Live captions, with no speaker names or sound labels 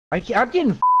I'm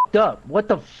getting f***ed up. What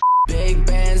the f***? Big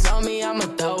bands on me, I'ma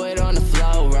throw it on the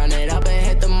floor. Run it up and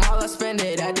hit the mall, I spend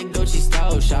it at the Gucci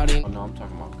store. Shouting. Oh no, I'm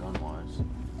talking about gun-wise.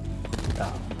 I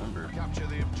remember.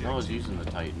 I was using the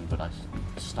Titan, but I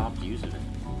stopped using it.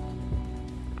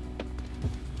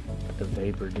 The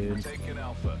Vapor, dude. I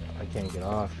can't get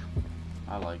off.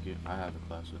 I like it. I have a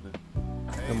class with it.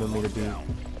 Come with me to B.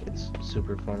 It's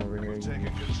super fun over here.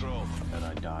 That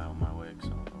I die on my way,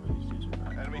 because I don't know where these dudes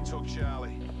are at. Enemy took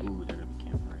Charlie. Ooh, they're gonna be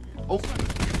camping right here. Oh!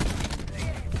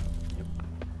 Yep.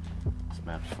 This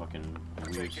map's fucking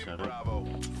weird setup.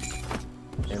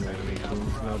 And my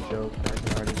team's no joke. I can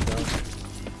already tell.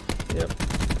 Yep.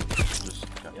 Just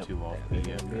got two off me.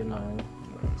 Yeah,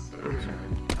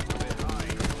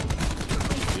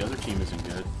 the other team isn't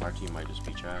good. Our team might just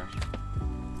be trash.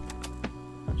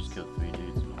 I just killed 3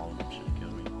 dudes and all of them should have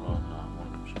killed me. Well, not one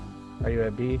of them should. Are you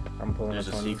at B? I'm pulling There's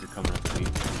up a on Scyther coming up to me.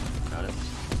 Got it.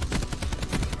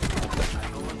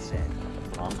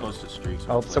 Oh, I'm close to streaks.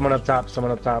 Oh, someone up top.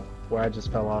 Someone up top. Where I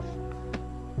just fell off.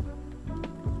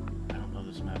 I don't know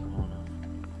this map well enough.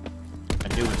 I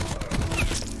knew it.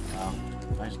 Wow.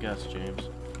 Nice guess, James.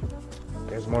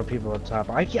 There's more people up top.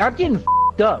 I'm getting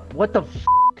f***ed up. What the f***?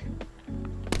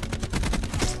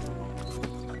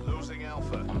 Losing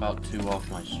Alpha. I'm about 2 off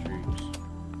my streaks.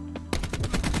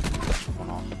 1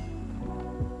 off.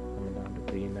 I'm down to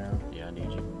B now. Yeah, I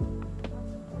need you.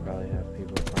 I'll probably have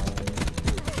people following me.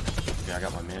 Okay, I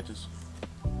got my mantis.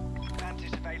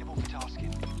 Mantis available for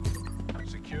tasking.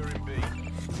 Securing B.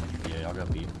 Yeah, y'all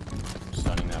got beat.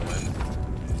 Stunning that way.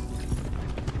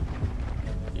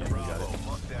 Yeah, we got Bravo, it.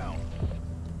 locked down.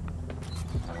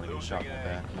 I'm gonna get shot in the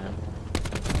back, man.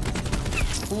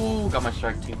 Ooh, got my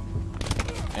strike team.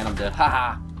 And I'm dead.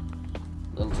 Haha! A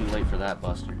little too late for that,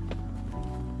 Buster.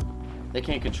 They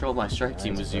can't control my strike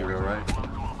team with 0, right?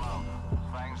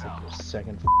 It's like your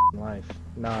second life.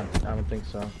 Nah, I don't think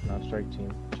so. Not strike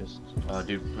team. Just.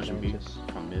 Dude, pushing B Mantis.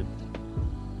 from mid.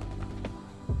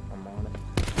 I'm on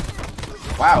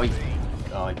it. Wow, he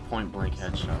like point blank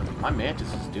headshot. My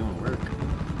mantis is doing work.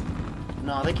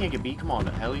 No, they can't get beat. Come on,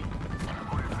 the heli.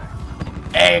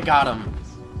 Hey, got him.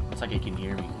 It's like he can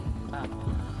hear me. Wow.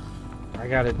 I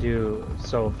gotta do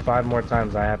so 5 more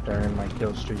times. I have to earn my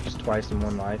kill streaks twice in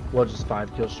 1 life. Well, just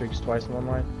 5 kill streaks twice in 1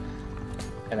 life.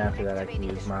 And after that, I can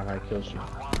use my high kill streak.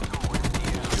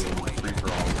 Just doing free for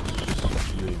all.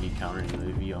 Just UAV counter,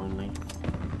 UAV only.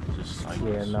 Just cycles.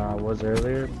 Yeah, no, I was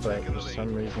earlier, but for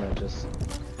some reason I just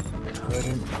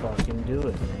couldn't fucking do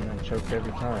it, man. I choked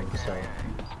every time, so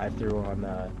I threw on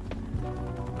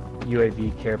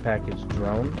UAV care package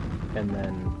drone, and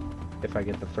then if I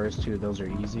get the first 2, those are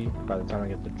easy. By the time I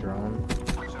get the drone, then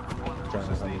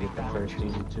I'm gonna get the first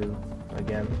easy 2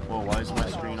 again. Well, why is my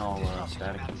screen all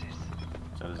staticky?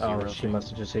 Is that a 0 Oh, she thing? must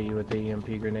have just hit you with the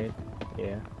EMP grenade.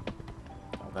 Yeah.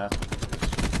 Oh, that's what it is.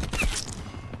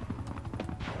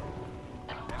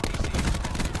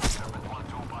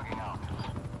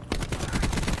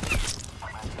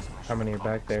 How many are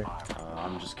back there?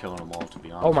 I'm just killing them all, to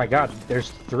be honest. Oh my god,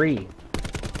 there's 3.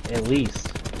 At least.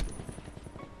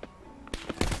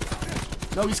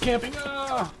 No, he's camping!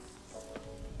 Ah!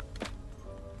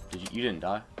 You didn't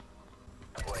die?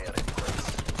 There's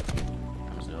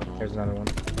the other one. There's another one.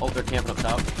 Oh, they're camping up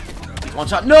top. 1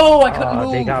 shot. No, I couldn't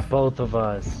move! They got both of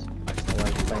us. I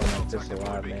like playing like this a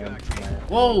lot, man.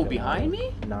 Whoa, behind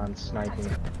me? Non-sniping.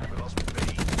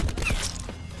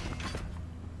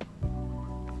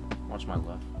 Watch my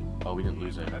left. Oh, we didn't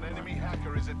lose it. An enemy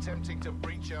hacker is attempting to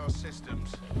breach our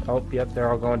systems. Oh, yep, they're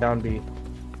all going down B.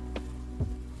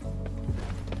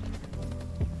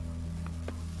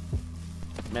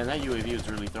 Man, that UAV was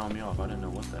really throwing me off. I didn't know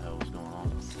what the hell was going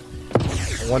on.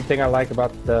 One thing I like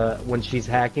about when she's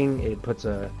hacking, it puts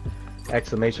a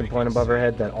exclamation point above her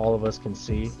head that all of us can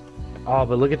see. Oh,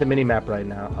 but look at the mini-map right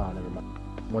now. Oh, never mind.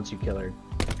 Once you kill her,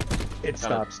 it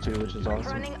stops too, which is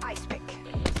awesome. Running ice pick.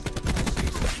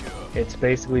 It's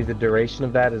basically the duration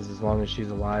of that is as long as she's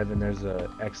alive, and there's a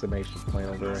exclamation point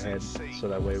over her head, so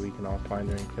that way we can all find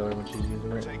her and kill her when she's using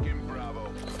it. Taking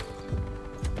Bravo.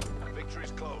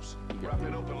 Victory's close. Wrap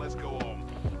it up and let's go home.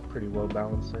 Pretty well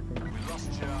balanced, I think. We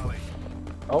lost Charlie.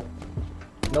 Oh,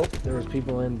 nope, there was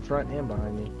people in front and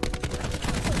behind me.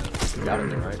 Got him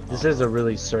there, right? This is a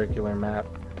really circular map.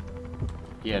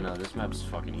 Yeah, no, this map's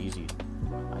fucking easy,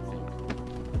 I think.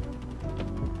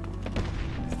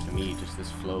 To me, just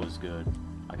this flow is good.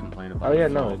 I complain about the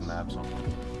flow of maps on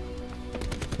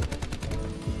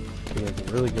It was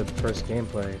a really good first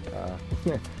gameplay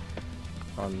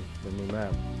on the new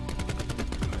map.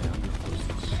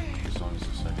 As long as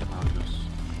the second round goes.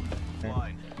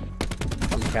 Line.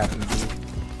 I'm Captain B.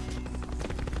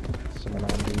 Someone on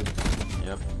B.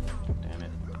 Yep.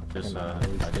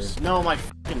 Just, no, my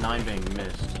fucking 9-bang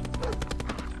missed.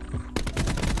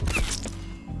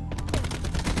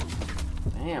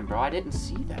 Damn, bro, I didn't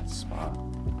see that spot.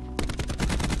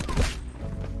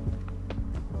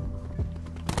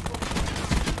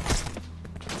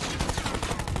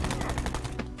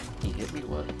 He hit me,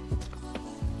 what?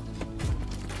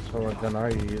 So what gun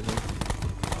are you using?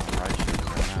 Right shooting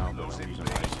right now, but I'm using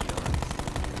my CR.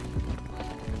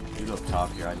 You go up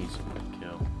top here, I need someone to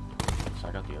kill. So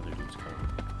I got the other dude's covered.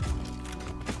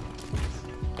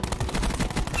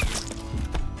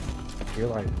 You're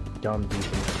like dumb deep in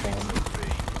the spawn.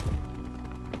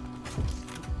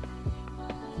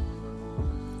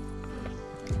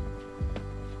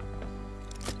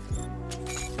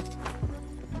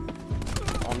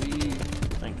 On me,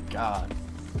 thank God.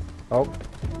 Oh,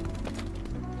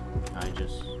 I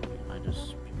just I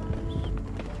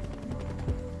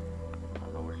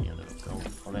don't know where he ended up going.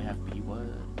 Oh, they have B what?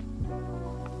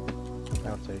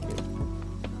 I'll take it.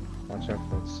 Watch out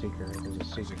for that seeker. There's a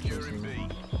seeker chasing B. me.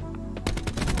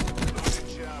 Losing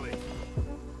Charlie.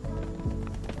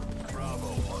 Bravo,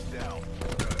 locked down.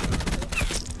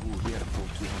 Ooh, he had a full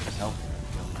 200 health.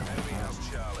 Enemy has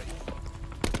Charlie.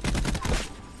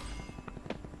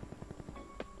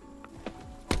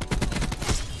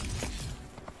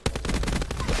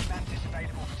 Mantis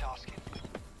available for tasking.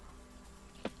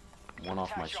 One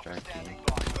off my Attack chopper strike team. standing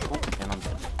by. Oh, and I'm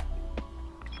dead.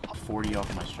 40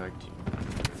 off my strike team.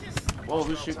 Whoa,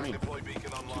 who's shooting me? Deploy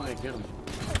beacon online. Get him.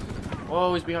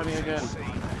 Whoa, he's behind me again.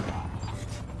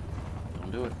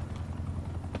 Don't do it.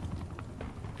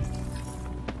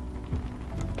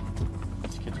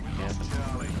 These kids are camping.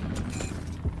 Charlie.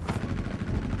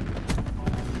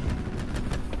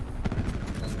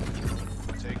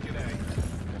 Taking A.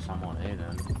 Guess I'm on A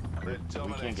then. They're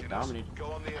We can't get dominating us. dominated. Go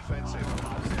on the offensive.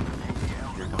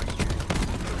 Here it comes.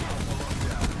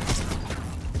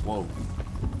 Whoa.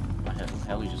 My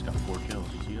heli just got 4 kills.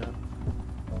 You see that?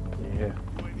 Yeah.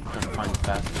 Trying to find the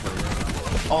fastest way.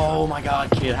 Oh my god,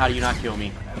 kid, how do you not kill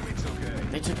me? It's okay.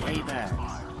 They took A back.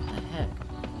 What the heck?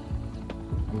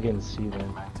 I'm getting C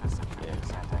then. Yeah.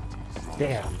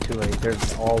 Damn, 2-8.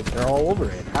 They're all over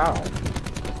it. How?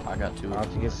 I got 2. I'll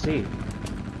have to get C.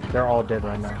 They're all dead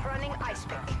right now. Running ice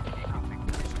pick.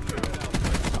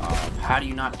 How do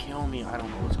you not kill me? I don't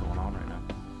know what's going on right now.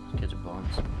 These kids are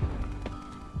bums.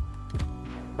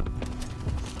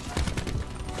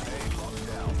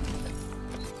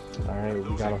 Alright,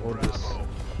 we gotta hold this.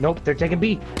 Nope, they're taking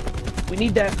B. We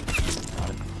need that. Got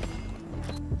it.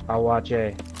 I'll watch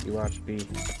A. You watch B.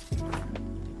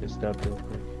 This dub real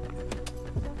quick.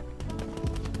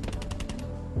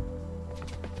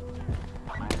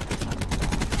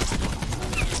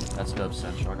 That's dub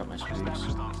central. I got my streaks.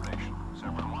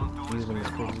 Use them as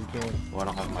quick as you can. Well, I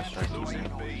don't have my strike team. Losing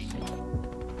B.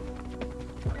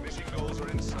 Mission goals are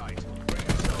in sight.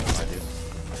 I do.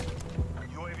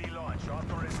 UAV launch.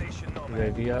 Authorization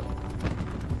nomad. UAV up.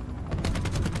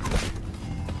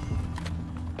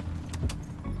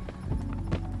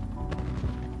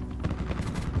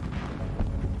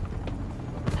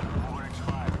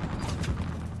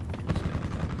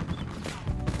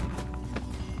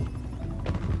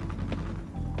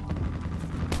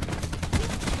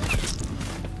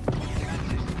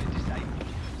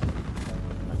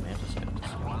 My mantis got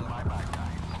this.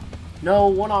 No,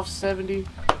 1 off 70. The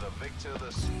victor,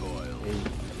 the spoil.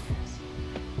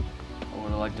 I would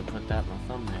have liked to put that in the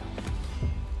thumbnail.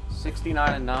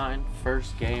 69-9,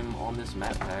 first game on this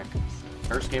map pack.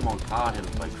 First game on COD in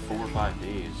like 4 or 5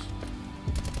 days.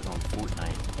 But on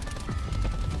Fortnite.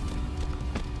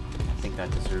 I think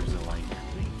that deserves a like.